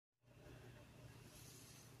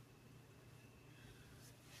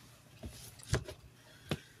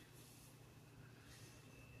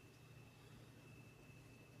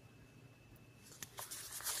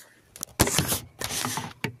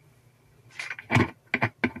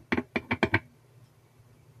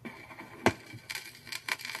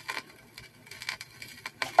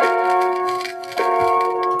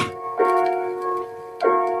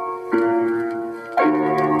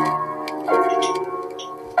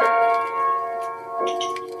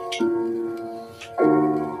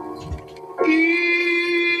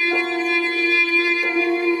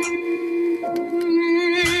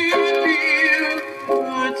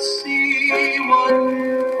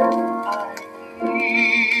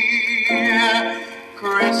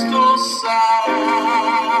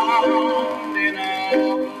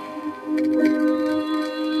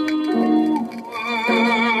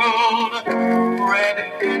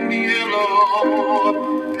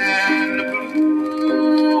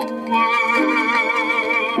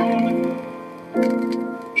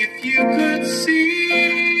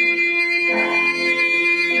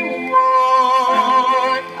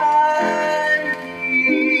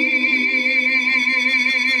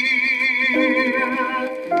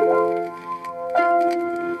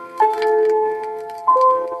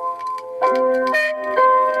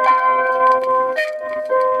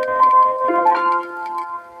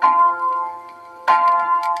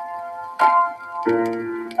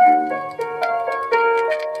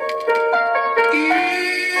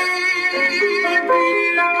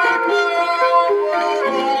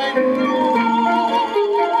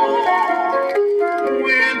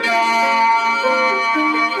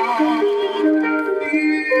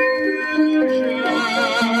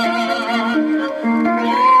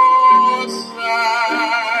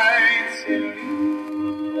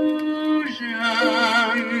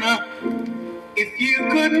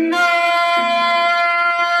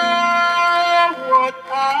what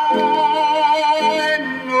I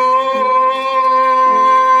know.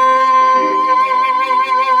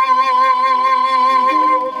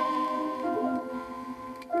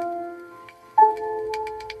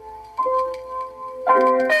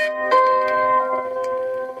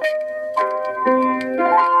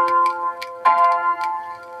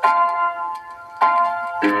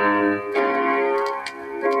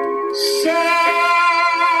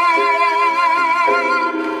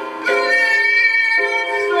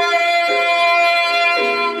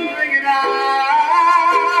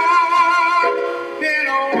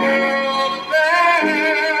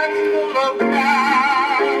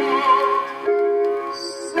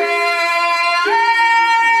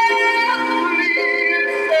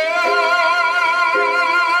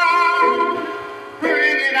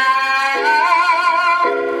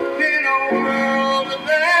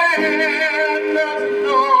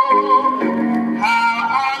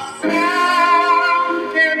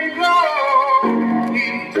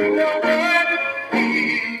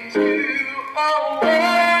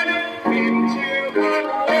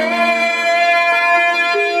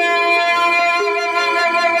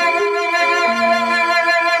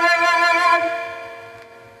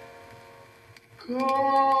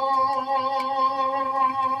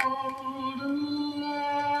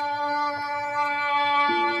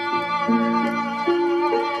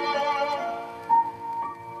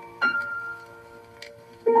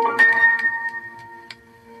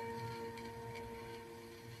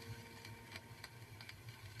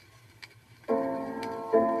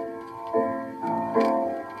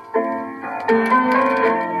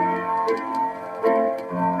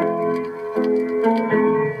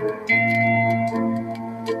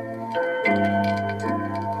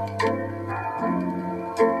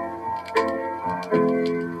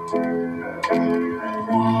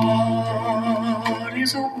 What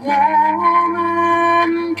is a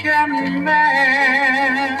woman? Can a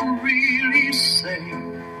man really say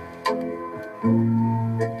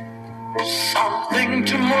something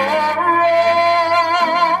tomorrow,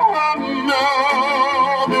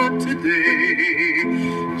 another today?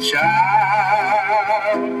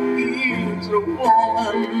 Child is a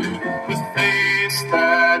woman with face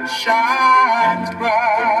that shines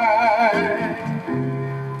bright.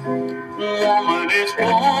 Woman is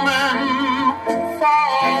woman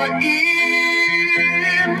far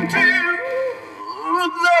into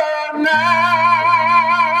the night.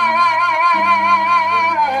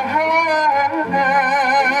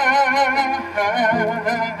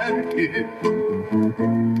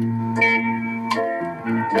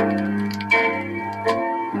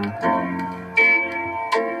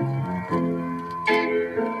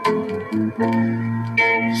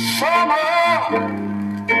 Summer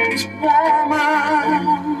is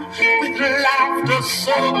woman with laughter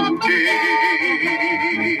so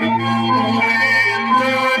gay.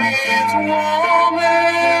 Winter is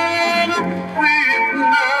woman with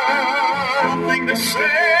nothing to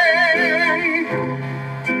say.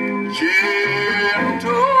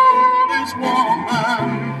 Gentle is woman,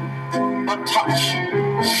 a touch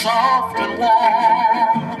soft and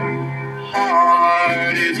warm.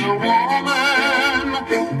 Hard is a woman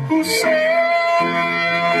who suffers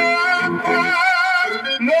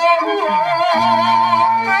no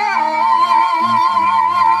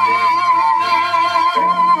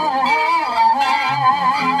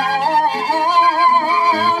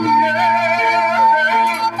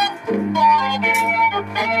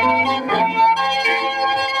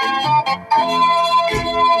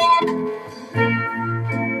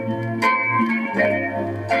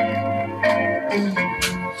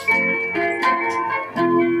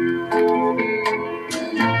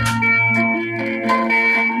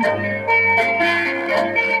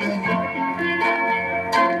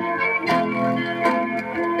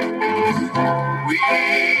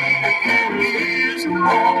is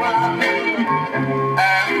woman,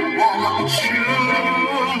 and woman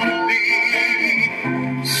should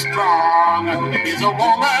be strong. Is a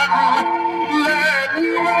woman that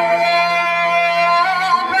no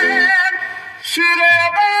man should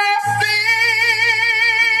ever see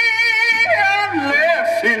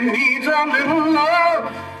unless it needs a little love,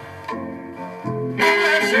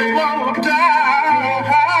 unless it won't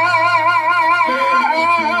die.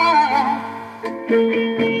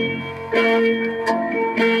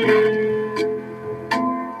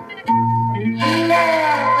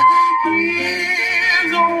 Love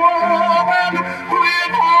is a woman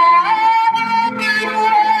with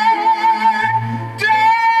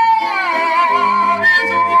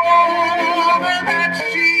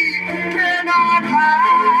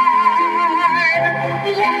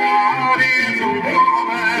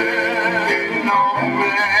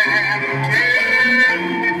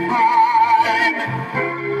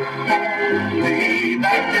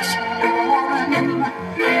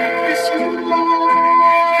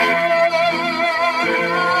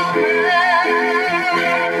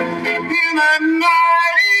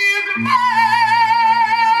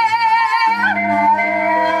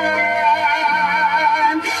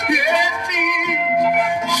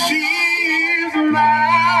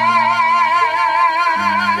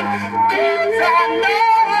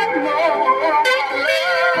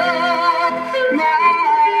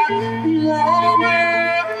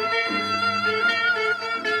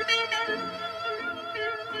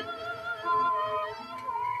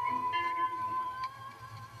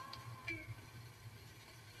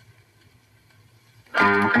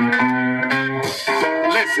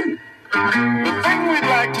Listen, the thing we'd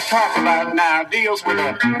like to talk about now deals with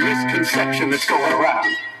a misconception that's going around.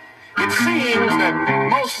 It seems that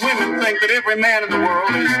most women think that every man in the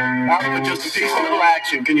world is out for just a peaceful little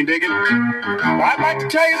action. Can you dig it? Well, I'd like to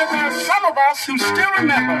tell you that there are some of us who still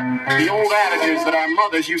remember the old adages that our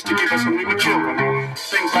mothers used to give us when we were children.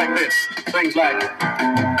 Things like this. Things like,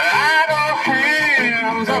 idle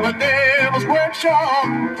hands of a devil's workshop.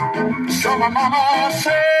 So my mama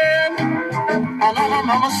said, I know my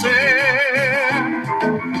mama said,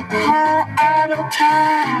 oh, idle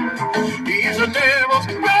time is a devil's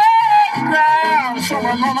playground. So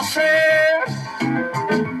my mama said,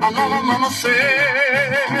 I know my mama said.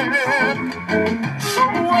 So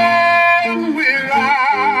when we're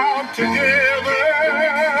out together,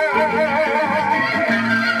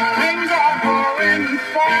 things are going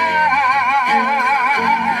fine.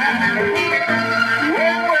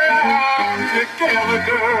 When we're out together,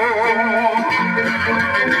 girl,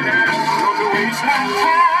 don't you waste my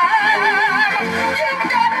time. You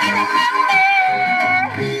got to remember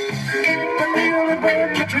the little bird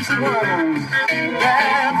catches the worm.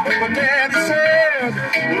 That's what my daddy said.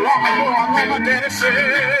 Long ago, I know my daddy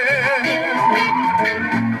said.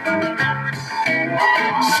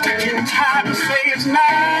 Stitching time to say it's 9.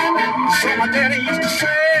 So my daddy used to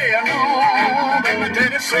say, I know that my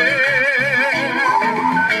daddy said.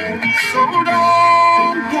 So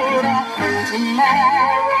don't put off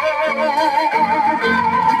tomorrow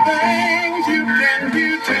the things you can do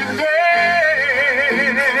today.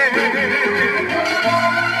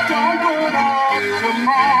 Don't put off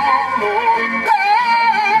tomorrow.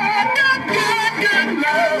 Good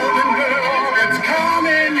loving girl, it's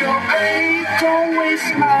coming your way. Don't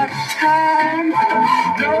waste my time.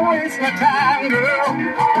 Don't waste my time, girl.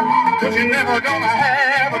 'Cause you're never gonna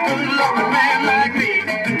have a good loving man like me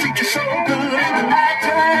to treat you so good in the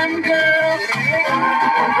nighttime, girl.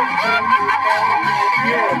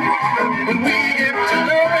 Yeah. When we get to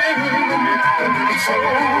loving, it's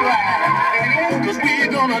alright. 'Cause we're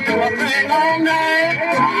gonna do a thing all night.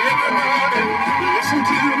 Everybody, listen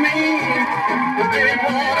to me. If they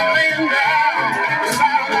wanna lay down, the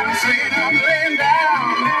sound I'm saying I'm laying down.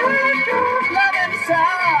 Love and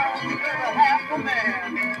sound, you never have for man.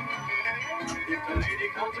 If the lady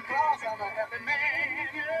comes across, I'm a happy man.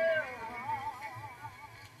 Yeah.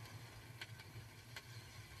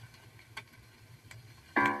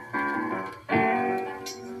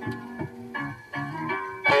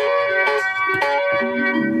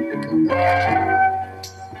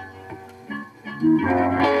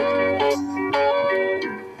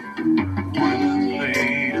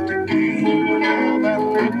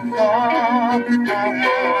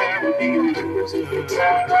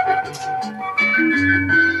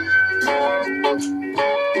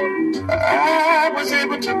 I was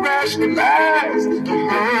able to rationalize the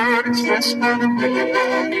hurt expressed by the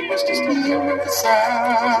man. It was just a little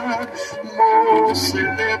facade, mostly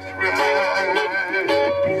pride.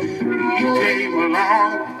 He came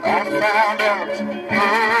along, I found out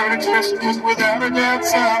hurt expressed was without a doubt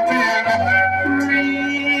something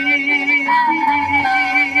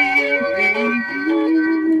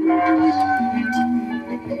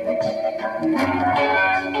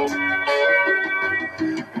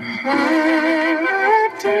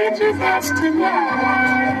teaches us to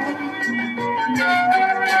love.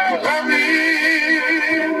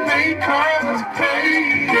 Loving may cause us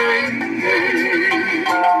pain.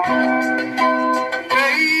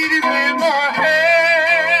 Fate is in the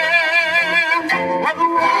hand of the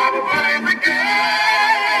one who plays the game.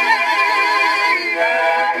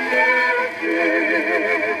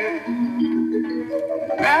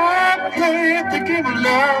 Now play the game of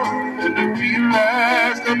love and to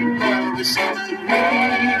realize that love is something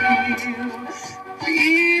real.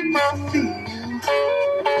 People feel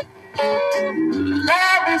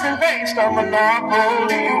love isn't based on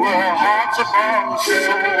monopoly, where hearts are born,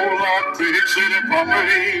 soul like big city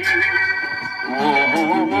property.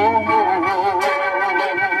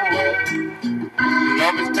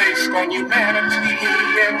 Love is based on humanity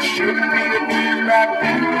and should be a new like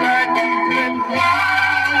people like you and me.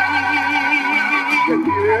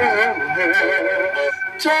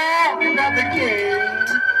 Talk about the game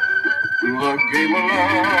of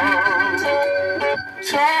love.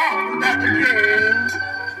 Talk about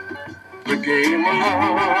the game of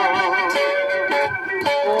love.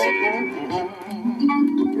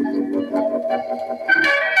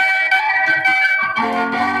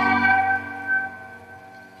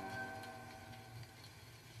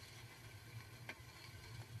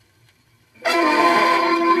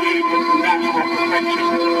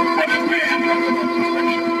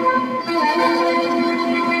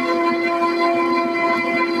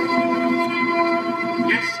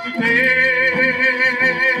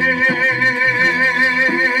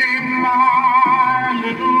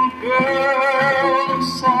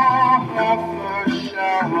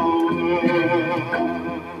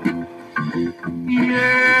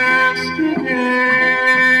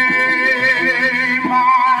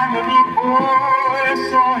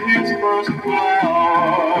 first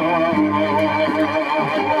flower.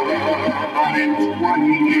 But in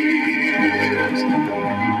 20 years,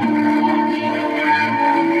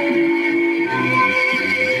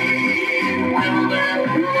 will there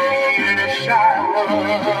be any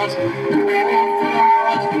showers, any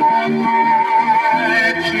flowers for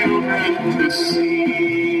my children to see?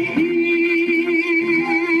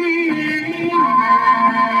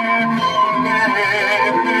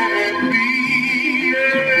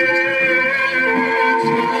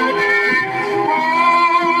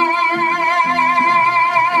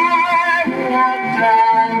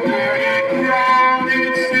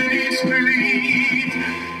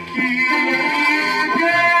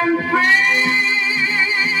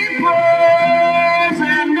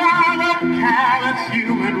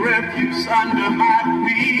 Human refuse under my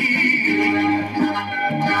feet.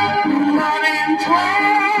 But in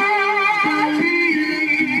 20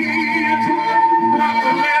 years, what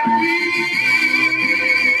will that be?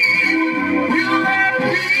 Will that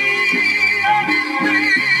be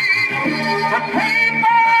anything? The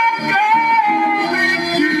paper going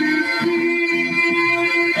to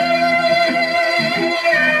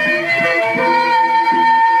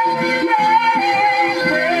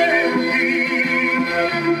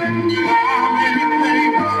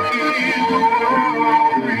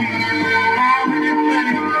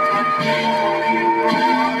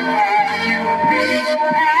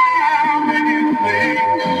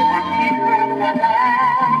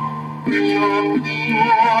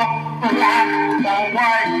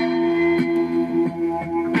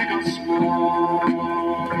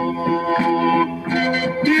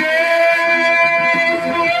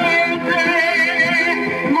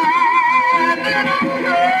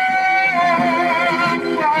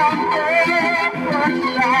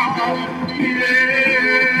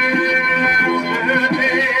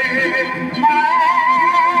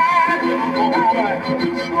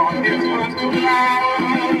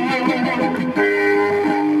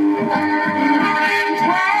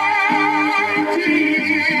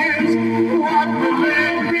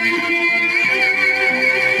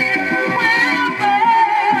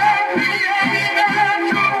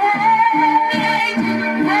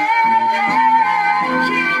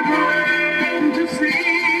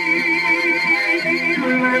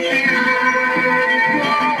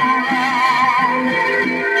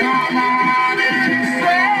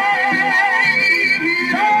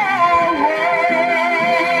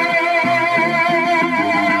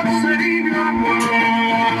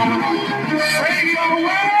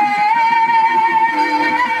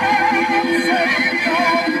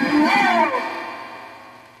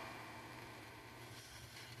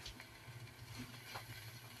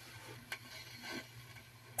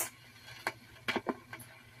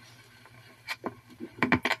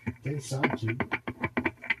Side two.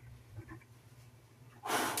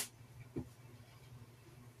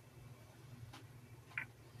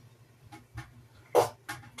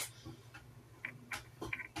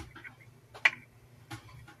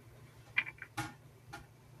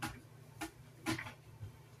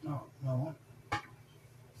 Oh, no.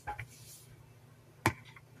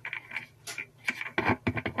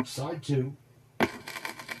 Side two.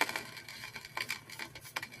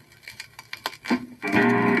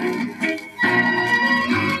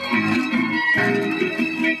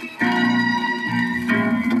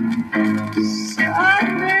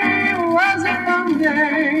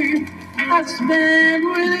 I spent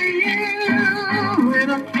with you in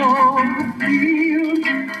a cold field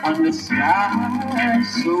under sky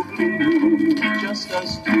so blue, just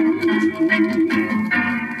us two.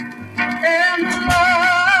 And the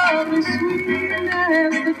lovely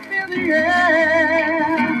sweetness that filled the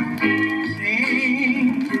air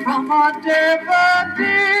came from a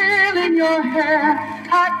daffodil in your hair.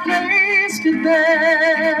 I placed it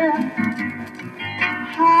there.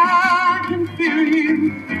 I can feel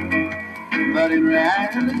you, but in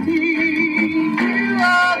reality, you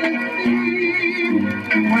are the thief.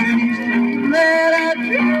 When you dream that I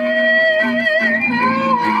dream,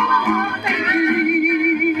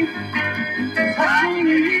 touching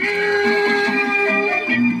you,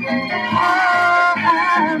 oh,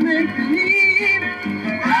 I make believe,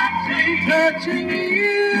 touching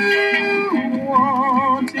you,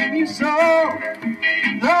 wanting you so,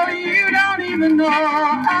 though you don't even know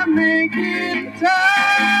I make it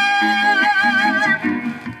time,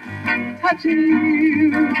 touching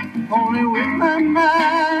you only with my mind,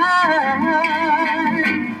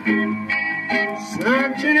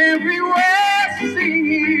 searching everywhere to see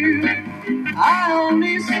you. I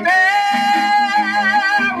only stare,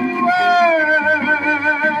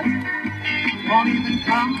 words won't even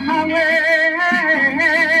come my way.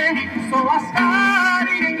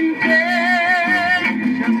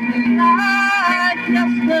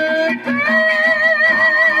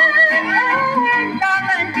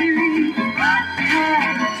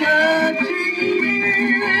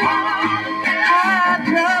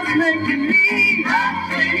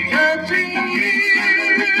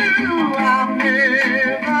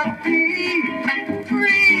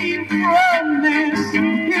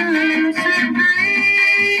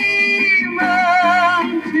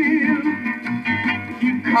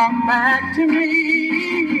 come back to me.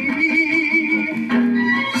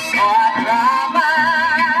 So I drive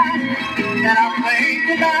by and I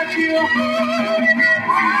think about you.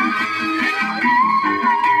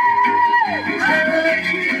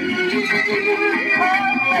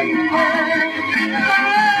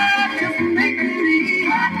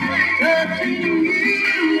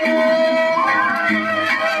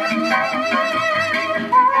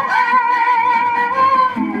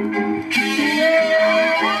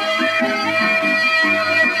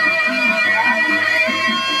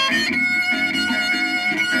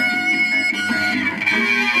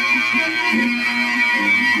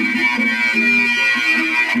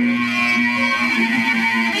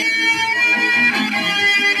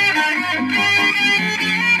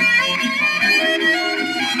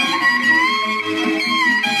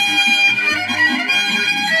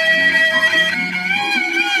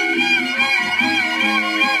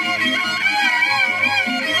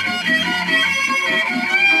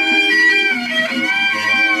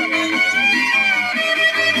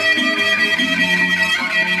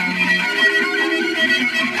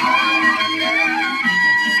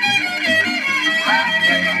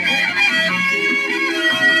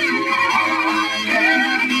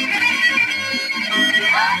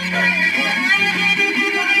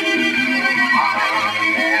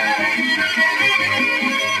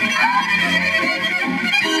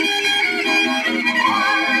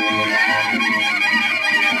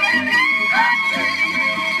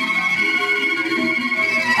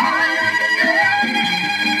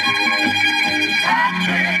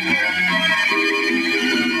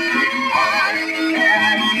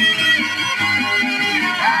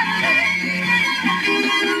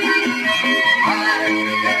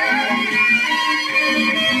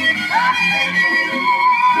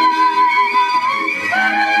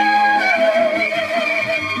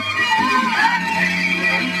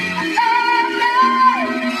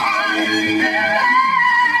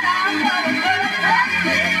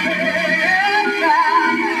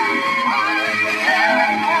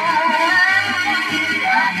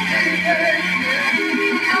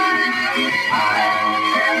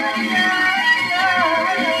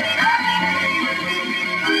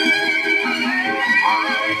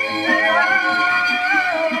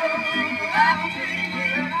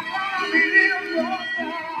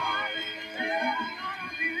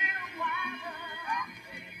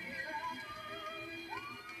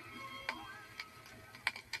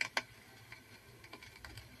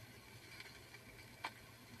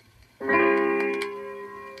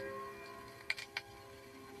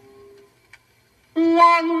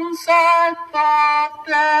 Once I thought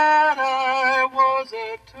that I was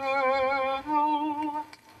a turtle,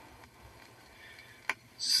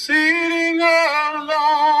 sitting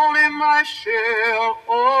alone in my shell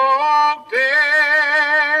all day.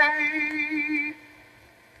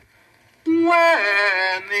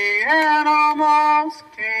 When the animals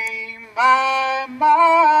came by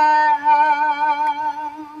my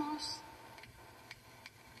house,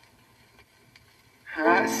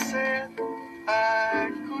 I said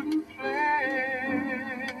I couldn't play.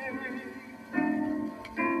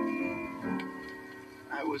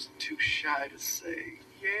 I was too shy to say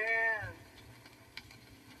yeah.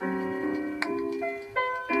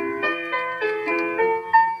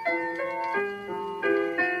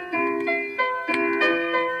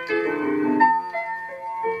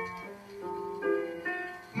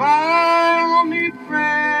 My only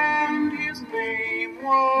friend, his name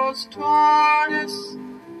was Tortoise.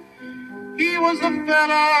 He was the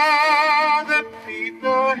fella that beat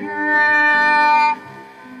the hare.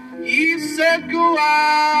 He said, go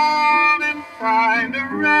out and find a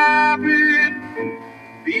rabbit,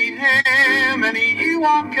 beat him and he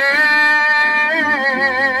won't care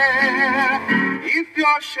if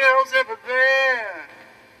your shell's ever there.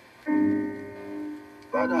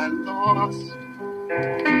 But I lost.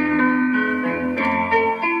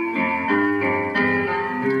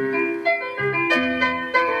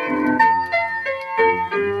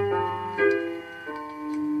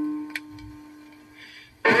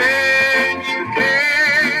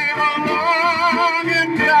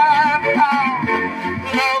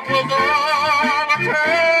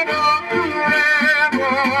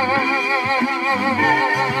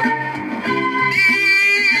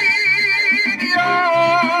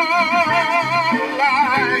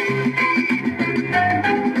 Life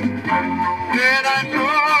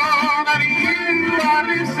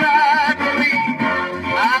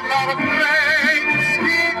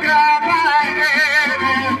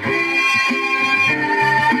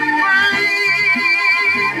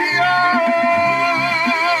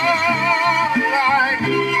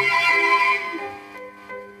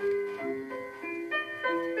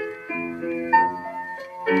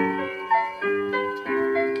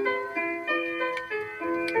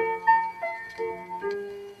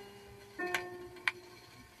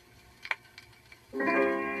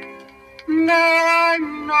Now I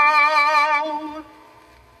know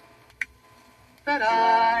that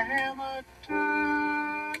I am a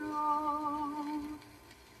turtle.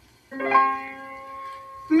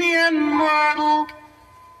 Me and Myrtle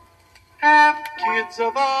have kids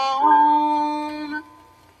of our own.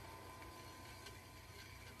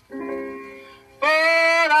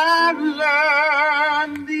 But I've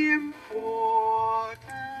learned the important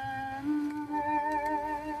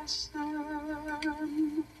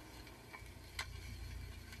lesson.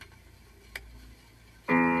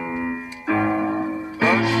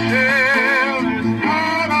 The shell is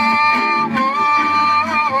not our home.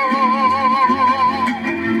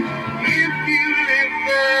 If you live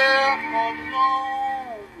there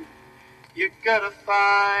alone, you gotta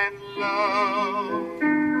find love.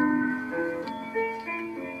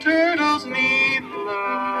 Turtles need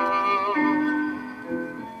love.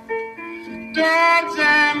 Dogs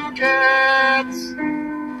and cats,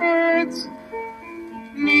 birds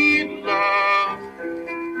need love.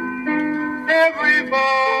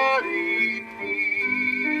 Everybody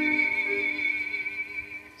needs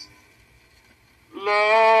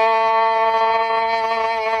love.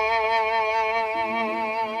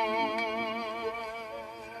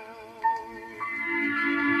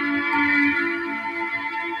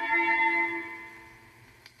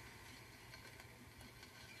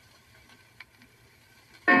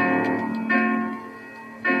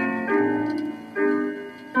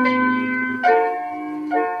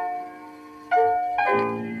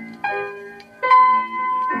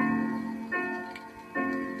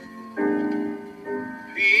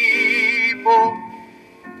 People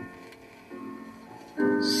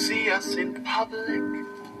see us in public.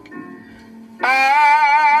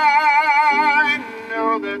 I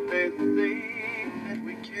know that they think that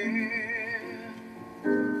we care.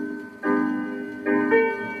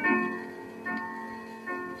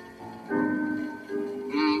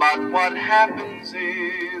 But what happens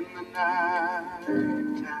in the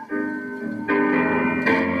night time,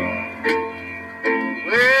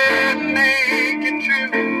 when naked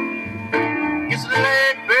truth is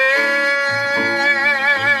laid bare,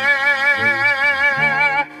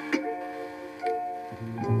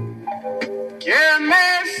 can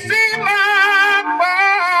they see my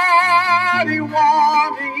body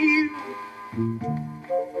wanting you?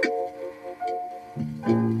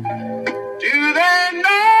 Do they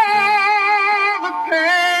know the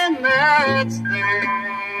pain that's there?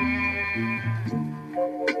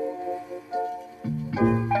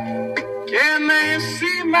 Can they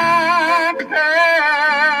see my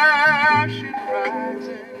passion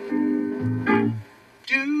rising?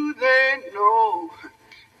 Do they know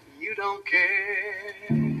you don't care?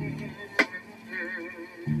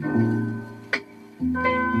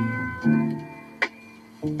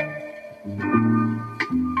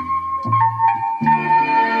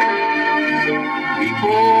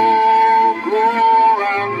 People go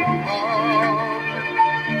around the world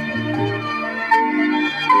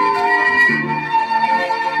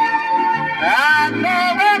I know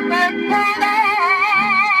that they put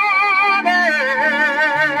on airs,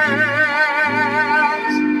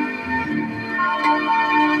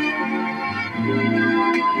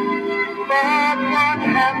 but what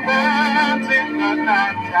happens in the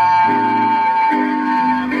night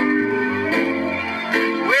time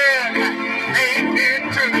when naked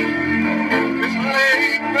truth is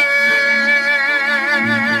laid bare?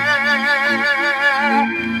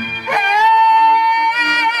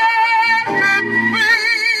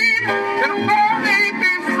 Can only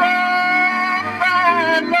be solved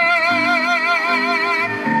by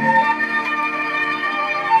love.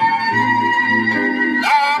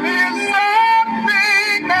 Love is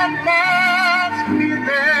something that must be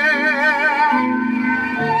there.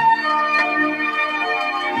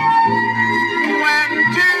 When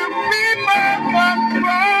two people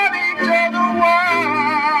confront each other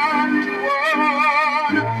one to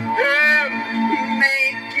one, and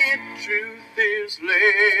naked truth is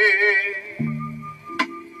laid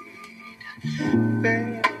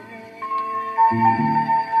bare.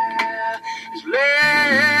 Is laid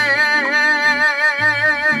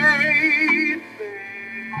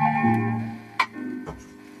bare.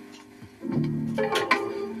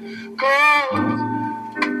 'Cause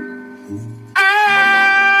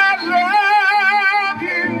I love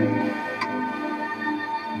you.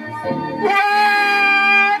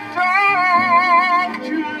 Why don't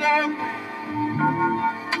you love me?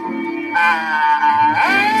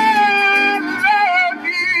 I love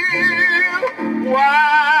you.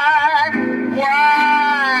 Why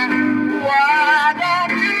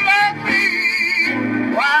don't you love me?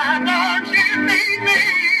 Why don't you need me?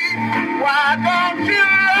 Why don't you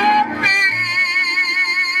love me?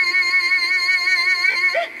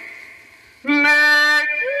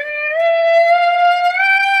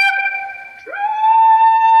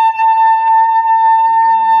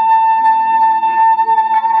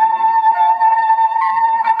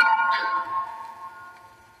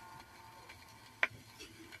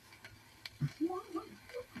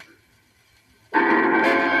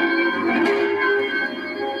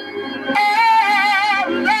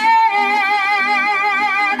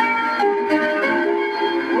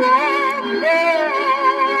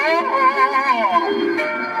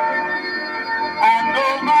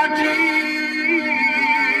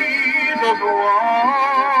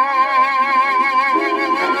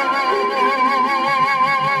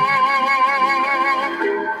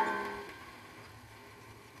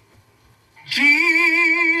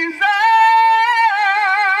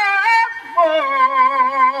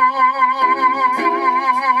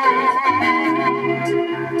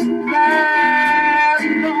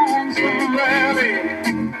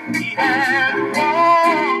 He had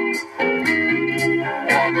walked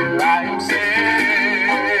by himself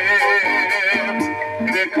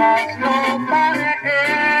because nobody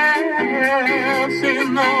else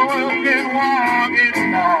in the world can walk it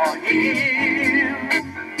for him.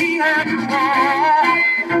 He had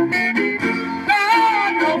walked.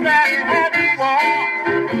 God, nobody had to walk.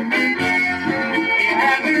 He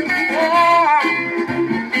had to walk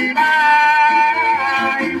by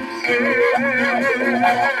himself.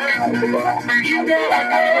 You gotta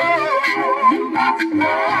go. You must go.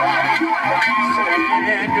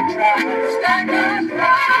 Stand your trial. Stand your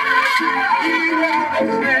trial. You gotta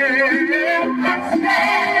stand.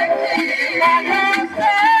 By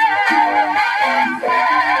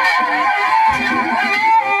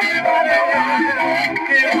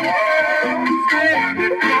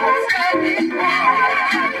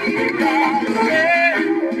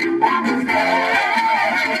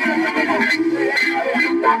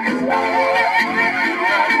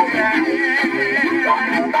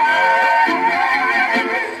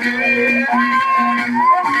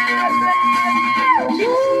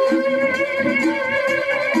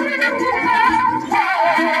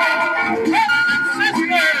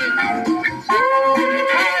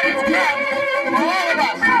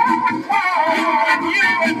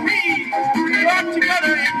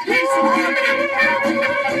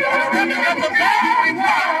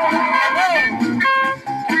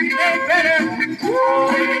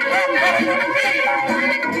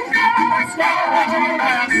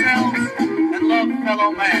and love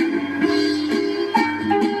fellow man.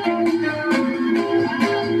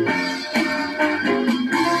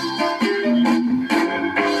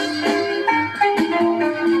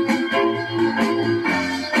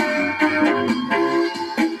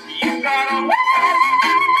 You gotta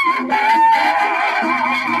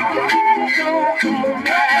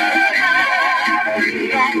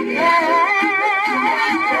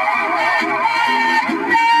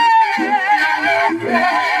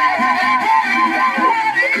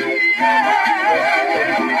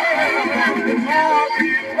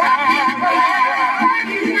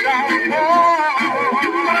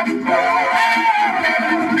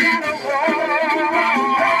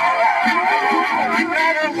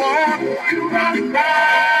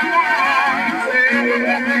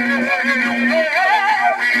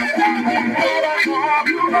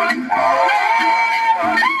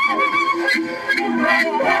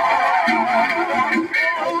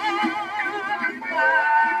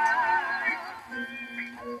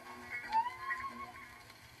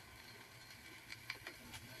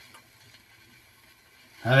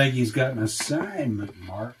I think he's got an assignment,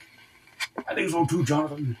 Mark. I think so too,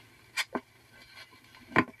 Jonathan.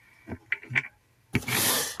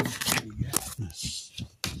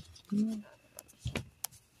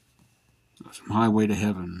 Some highway to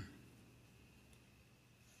heaven.